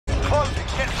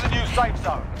safe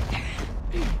zone.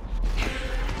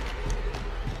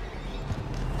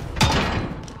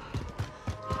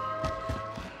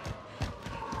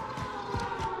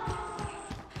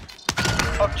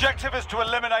 Objective is to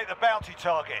eliminate the bounty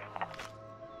target.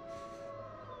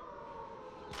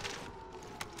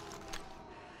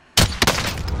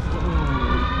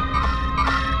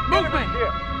 Movement!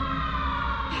 Here.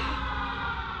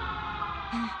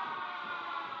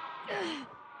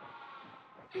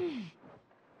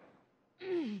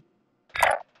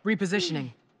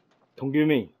 Repositioning. Don't give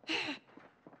me.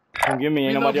 Don't give me.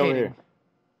 Ain't nobody over here.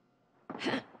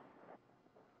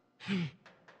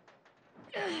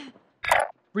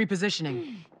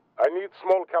 Repositioning. I need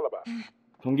small caliber.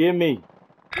 Don't give me.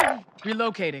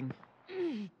 Relocating.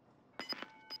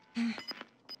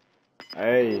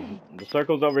 Hey, the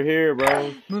circle's over here,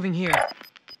 bro. Moving here.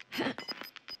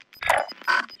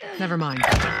 Never mind.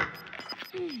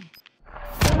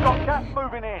 Got gas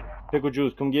moving in. Pickle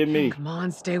juice, come get me. Come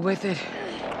on, stay with it.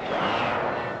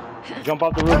 Jump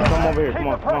off the roof. Come over here. Come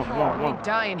on, come on, come on, come on.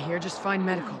 Die in here, just find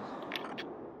medical.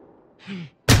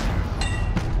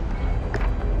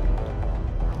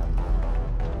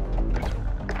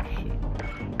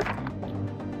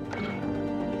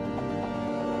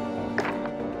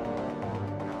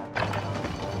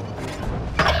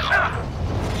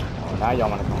 Oh, now y'all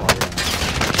wanna come over here.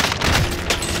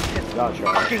 Y'all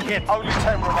try. Fucking hit. Only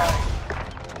 10 remaining.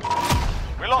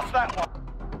 We lost that one.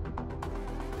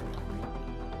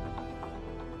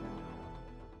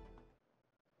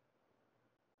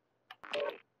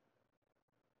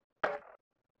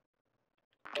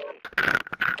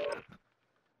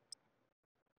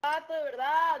 De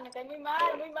verdad, me cae muy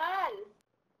mal, muy mal.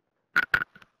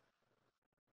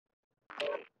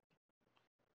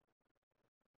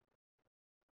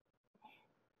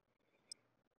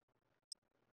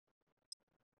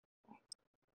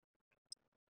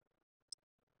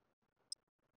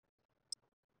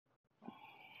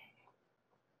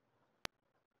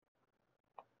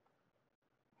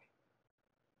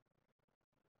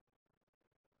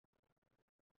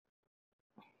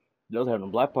 They was having a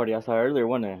black party outside earlier,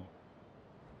 wasn't there?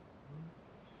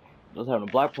 They was having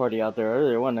a black party out there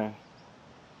earlier, wasn't there?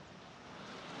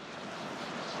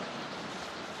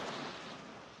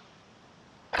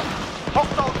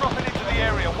 Hostile dropping into the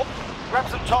area. Grab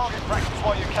some target practice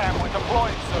while you can. We're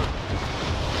deploying soon.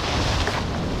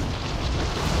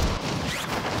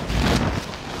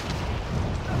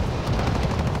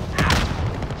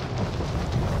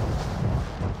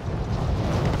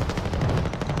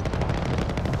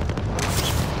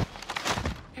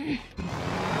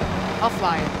 I'll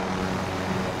fly it.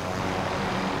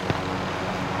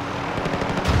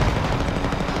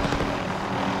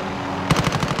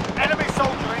 Enemy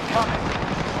soldier incoming.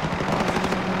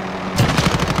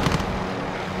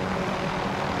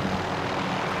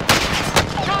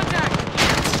 Contact!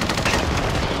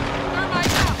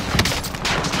 Thermite out!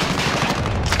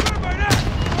 Thermite out!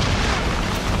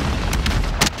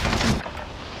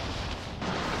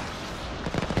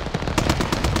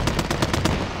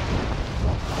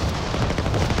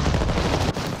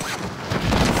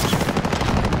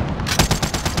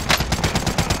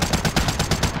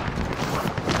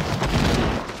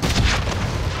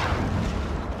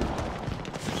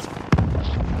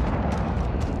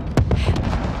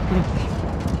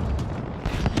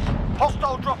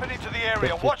 Hostile dropping into the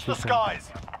area. Watch the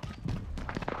skies.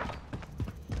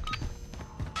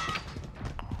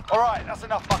 Alright, that's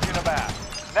enough fucking about.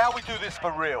 Now we do this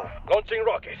for real. Launching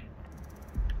rocket.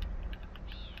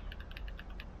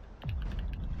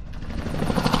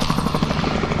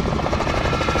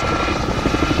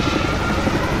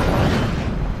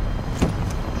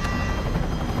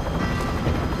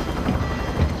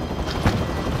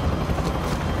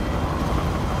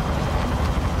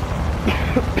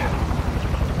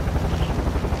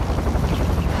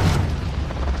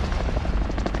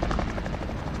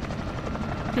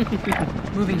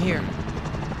 Moving here.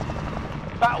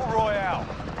 Battle Royale.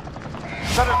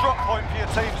 Set a drop point for your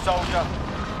team, soldier.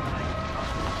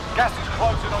 Gas is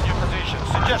closing on your position.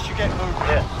 Suggest you get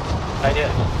moving.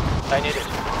 Yes, I need it.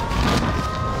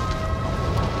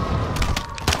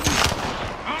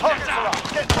 Targets are up.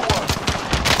 Get to work.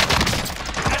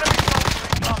 Enemy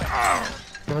soldier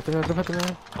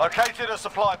incoming. Located a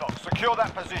supply box. Secure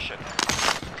that position.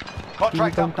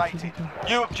 Contract updated.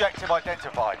 New objective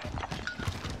identified.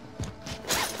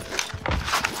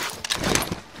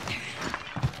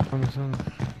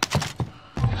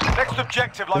 Next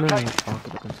objective located.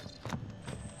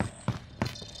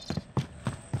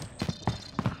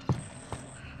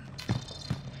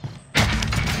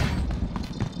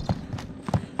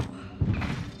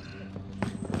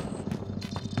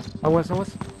 Aguas,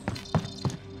 aguas.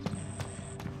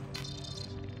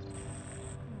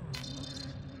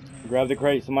 Grab the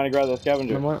crate. Somebody grab the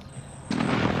scavenger.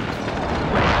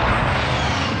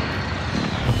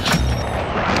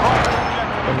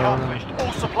 Accomplished.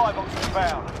 All supply boxes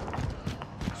found.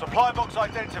 Supply box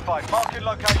identified. Marking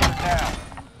location now.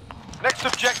 Next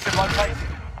objective located.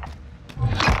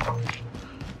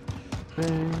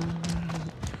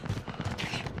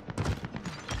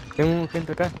 Tengo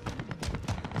gente acá.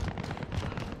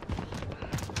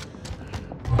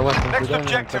 Next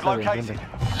objective located.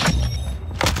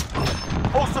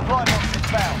 All supply boxes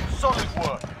found. Solid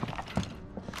work.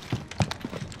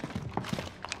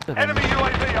 Enemy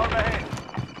UAV overhead.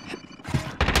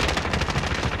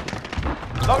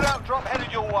 Loadout drop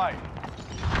headed your way.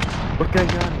 ¿Por qué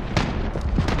allá?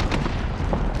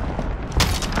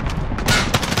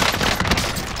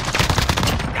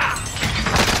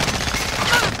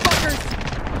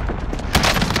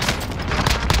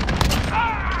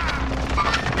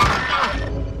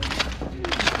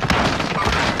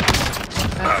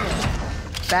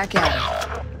 Back at it.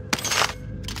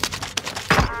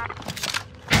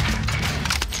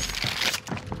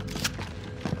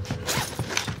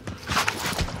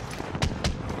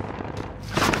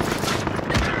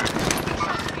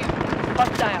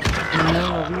 Hostile.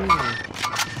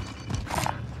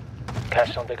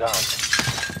 Cash on the ground.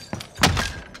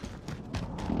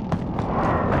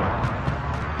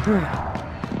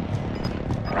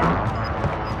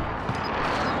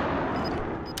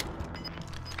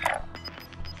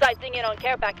 Sighting in on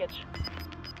care package.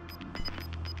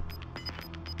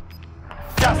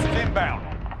 Gas is inbound.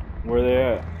 Where they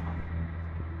at?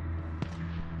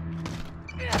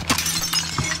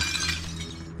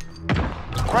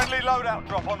 Friendly loadout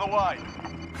drop on the way.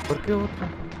 ¿Por qué otra?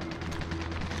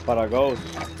 Para Ghost.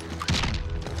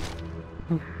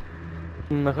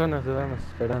 Mejor nos quedamos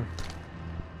esperando.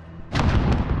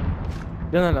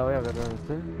 Yo no la voy a agarrar,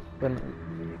 ¿usted? Bueno,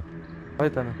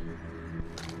 ahorita no.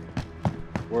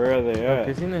 Where are they at?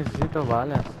 Porque sí necesito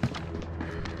balas.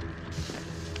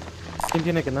 ¿Quién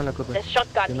tiene que no la ocupe? The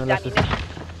shotgun Si no needs la haces. ammunition.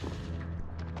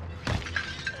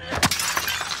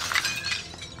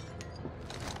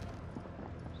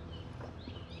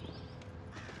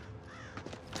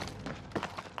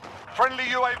 Friendly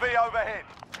UAV overhead.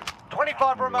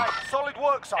 25 remain. Solid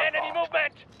work so Enemy far.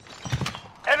 movement!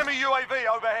 Enemy UAV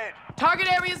overhead.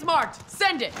 Target area is marked.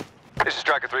 Send it. This is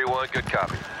Striker 3-1, good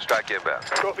copy. Strike inbound.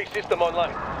 Trophy system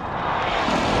online.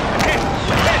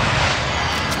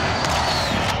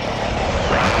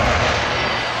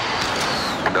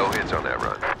 No hits on that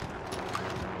run.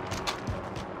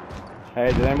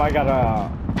 Hey, did anybody got a...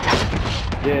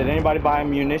 Did anybody buy a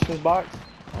munitions box?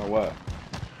 Or what?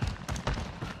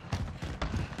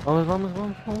 Vamos.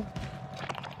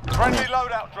 Friendly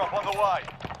loadout drop on the way.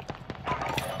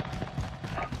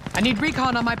 I need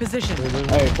recon on my position.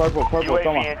 Hey, purple, UAV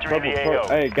come on. entering the AO.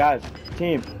 Hey, guys,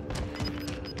 team,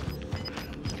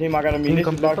 I got a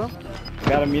munitions box.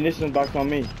 Got a munitions box on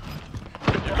me.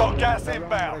 You've got gas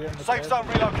inbound. Safe zone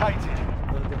relocated.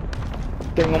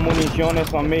 Tengo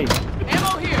municiones on me.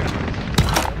 Ammo here.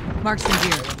 Marks in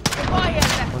gear.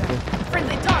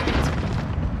 Friendly target.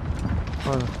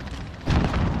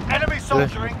 Enemy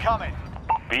soldier incoming.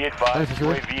 Be advised,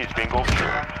 UAV is bingo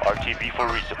fuel. RTB for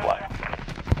resupply.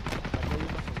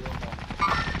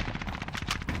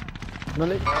 No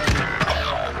le...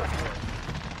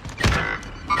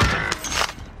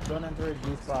 Don't enter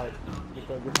this side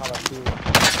because we have a two.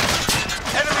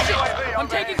 Enemy UAV I'm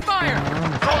overhead. taking fire.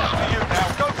 It's on to you now.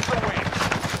 Go for the win.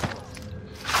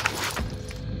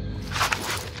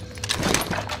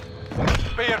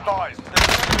 Be advised. There's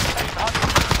an enemy team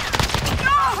hunting.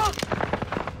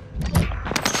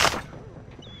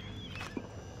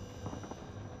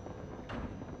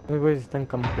 Los güeyes están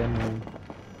campeando.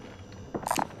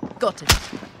 Got it.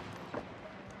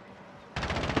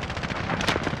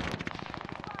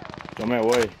 Yo me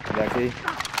voy de aquí.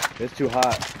 It's too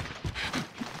hot.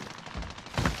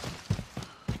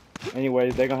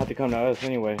 Anyways, they're gonna have to come to us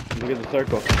anyway. Look at the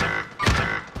circle.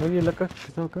 Oye, la casa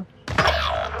que está acá.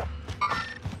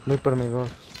 Voy por mi dos.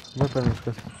 Voy por mis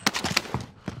casas.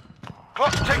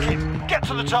 Clock's ticking. Get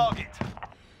to the target.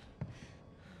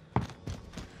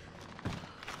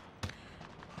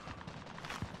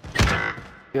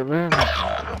 Yeah, man.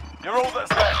 You're all that's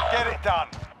left. Get it done.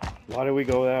 Why did we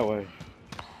go that way?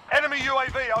 Enemy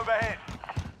UAV overhead.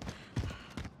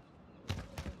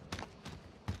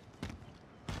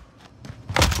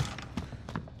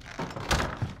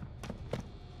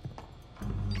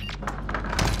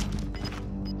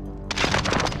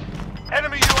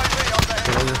 Enemy UAV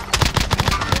overhead.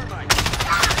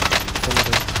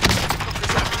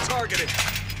 targeted.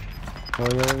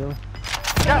 Voy.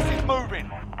 Gas is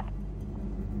moving.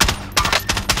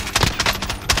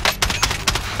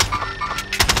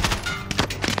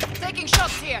 Taking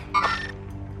shots here.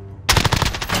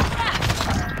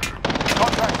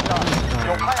 Contract's done.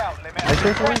 Your payout limit has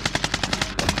been reached.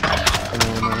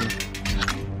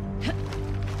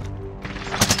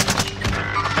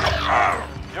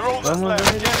 You're all that's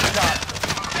left. Get it done.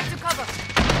 Get to cover.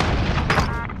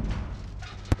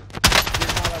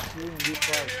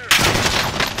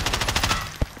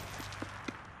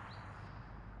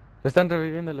 Lo están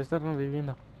reviviendo.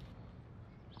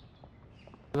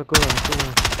 Lo cubren.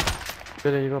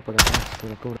 Yo le llego por acá, que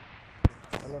lo cubra.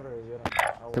 Ya lo revivieron.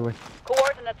 Sí, güey.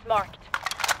 Coordinates marked.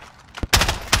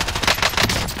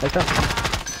 Ahí está.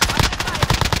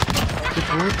 ¡Qué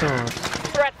puto!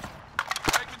 Threat.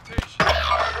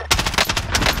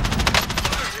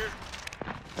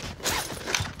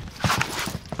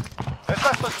 There's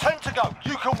less than 10 to go.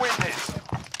 You can win this.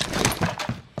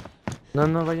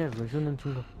 No vayas, güey, son un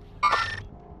chingo.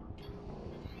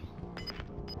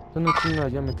 Son un chingo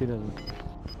allá metidas, güey.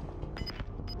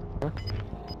 ¿Ah?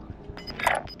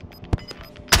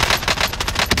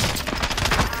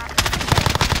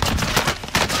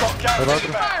 Got gas Pero otro.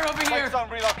 inbound. Fire over here. Safe zone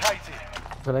relocated.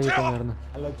 Ojalá yo tenga arma.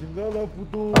 A la chingada,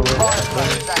 puto. Ah,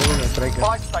 güey, striker.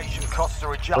 Buy station costs are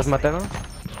 ¿Los adjusted. mataron?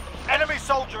 Enemy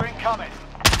soldier incoming.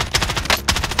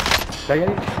 ¿Hay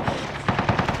ahí?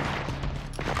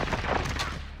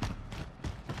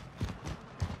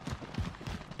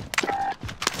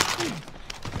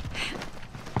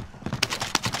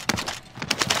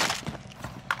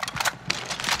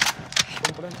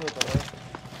 Compren su torre.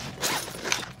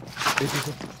 Sí.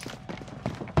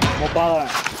 Mopada.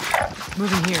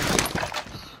 Moving here.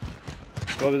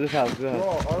 Go to this house.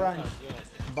 Bro, orange.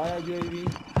 Buy a UAV.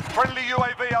 Friendly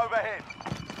UAV overhead.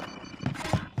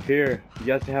 Here, you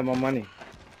guys have my money.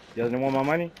 You guys don't want my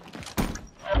money?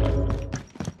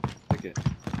 Take it.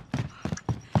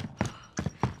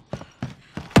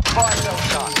 Fire sale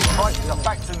done. Prices are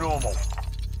back to normal.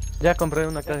 Ya compré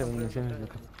una caja de municiones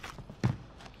acá.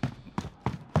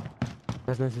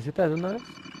 ¿Las necesitas de una vez?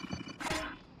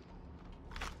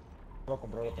 Voy a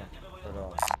comprar otra.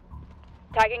 Pero.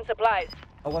 Tagging supplies.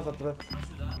 Aguas atrás.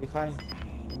 Behind.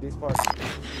 In this part.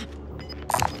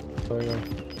 Oiga.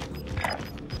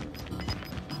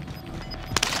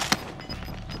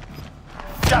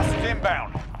 Gas is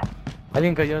inbound.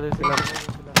 Alguien cayó de ese lado.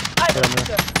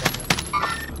 Espérame.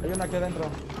 Hay una aquí adentro.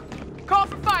 Call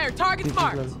for fire. Targets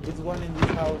marked. It's one in this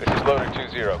house. This is loader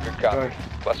 2-0. Good copy.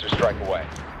 Cluster strike away.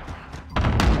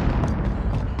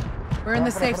 We're in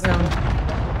the safe zone.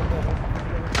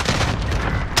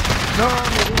 No,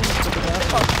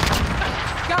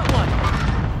 Got one.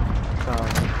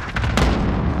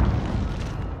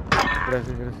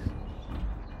 Gracias.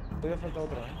 Todavía falta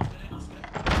otra,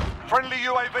 Friendly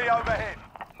UAV overhead.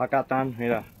 Acá están,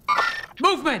 mira.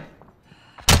 Movement.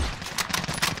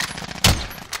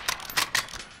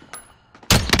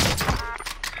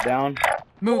 Down.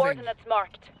 Moving. Coordinates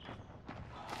marked.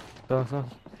 Todos.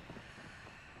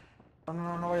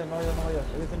 No vayas.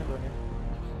 Ellos tienen que venir.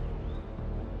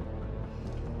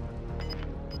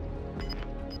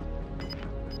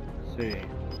 See.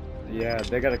 Yeah,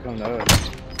 they gotta come to us.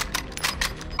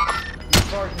 This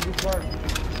part.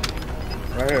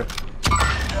 Right here.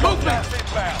 Movement. Gas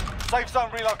inbound. Safe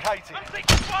zone relocated.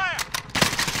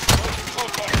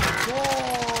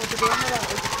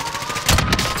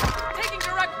 Taking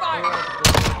direct fire.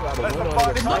 Less than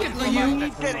 5 Been looking for you.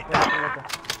 Let's get it done.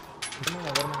 Déjame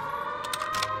moverme.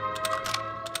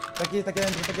 Está aquí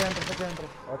adentro.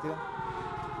 Abatido.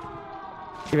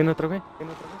 ¿Y viene otro güey?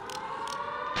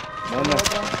 ¿Dónde?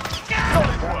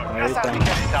 Solid work. That's how we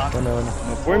get it done. Bueno.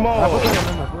 Nos fuimos.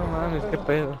 No mames, qué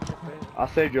pedo. I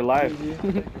saved your life.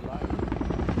 Good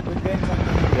game, man.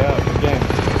 Yeah, good game.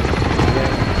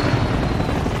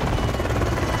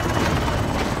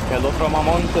 Que el otro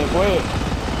mamón se fue.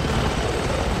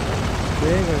 Sí,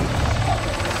 güey.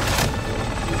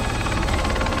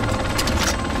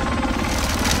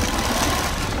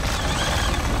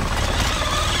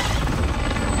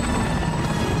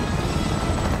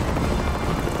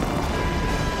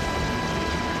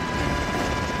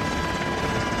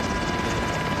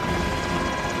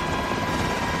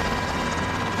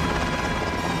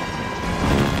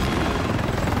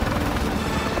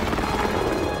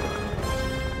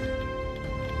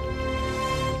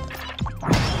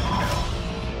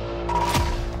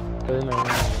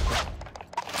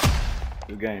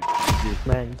 Good game.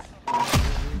 Nice.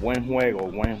 Buen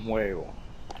juego.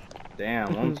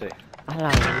 Damn, 11. A la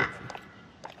vez.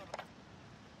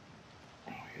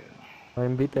 No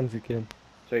inviten si quieren.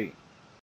 Sí.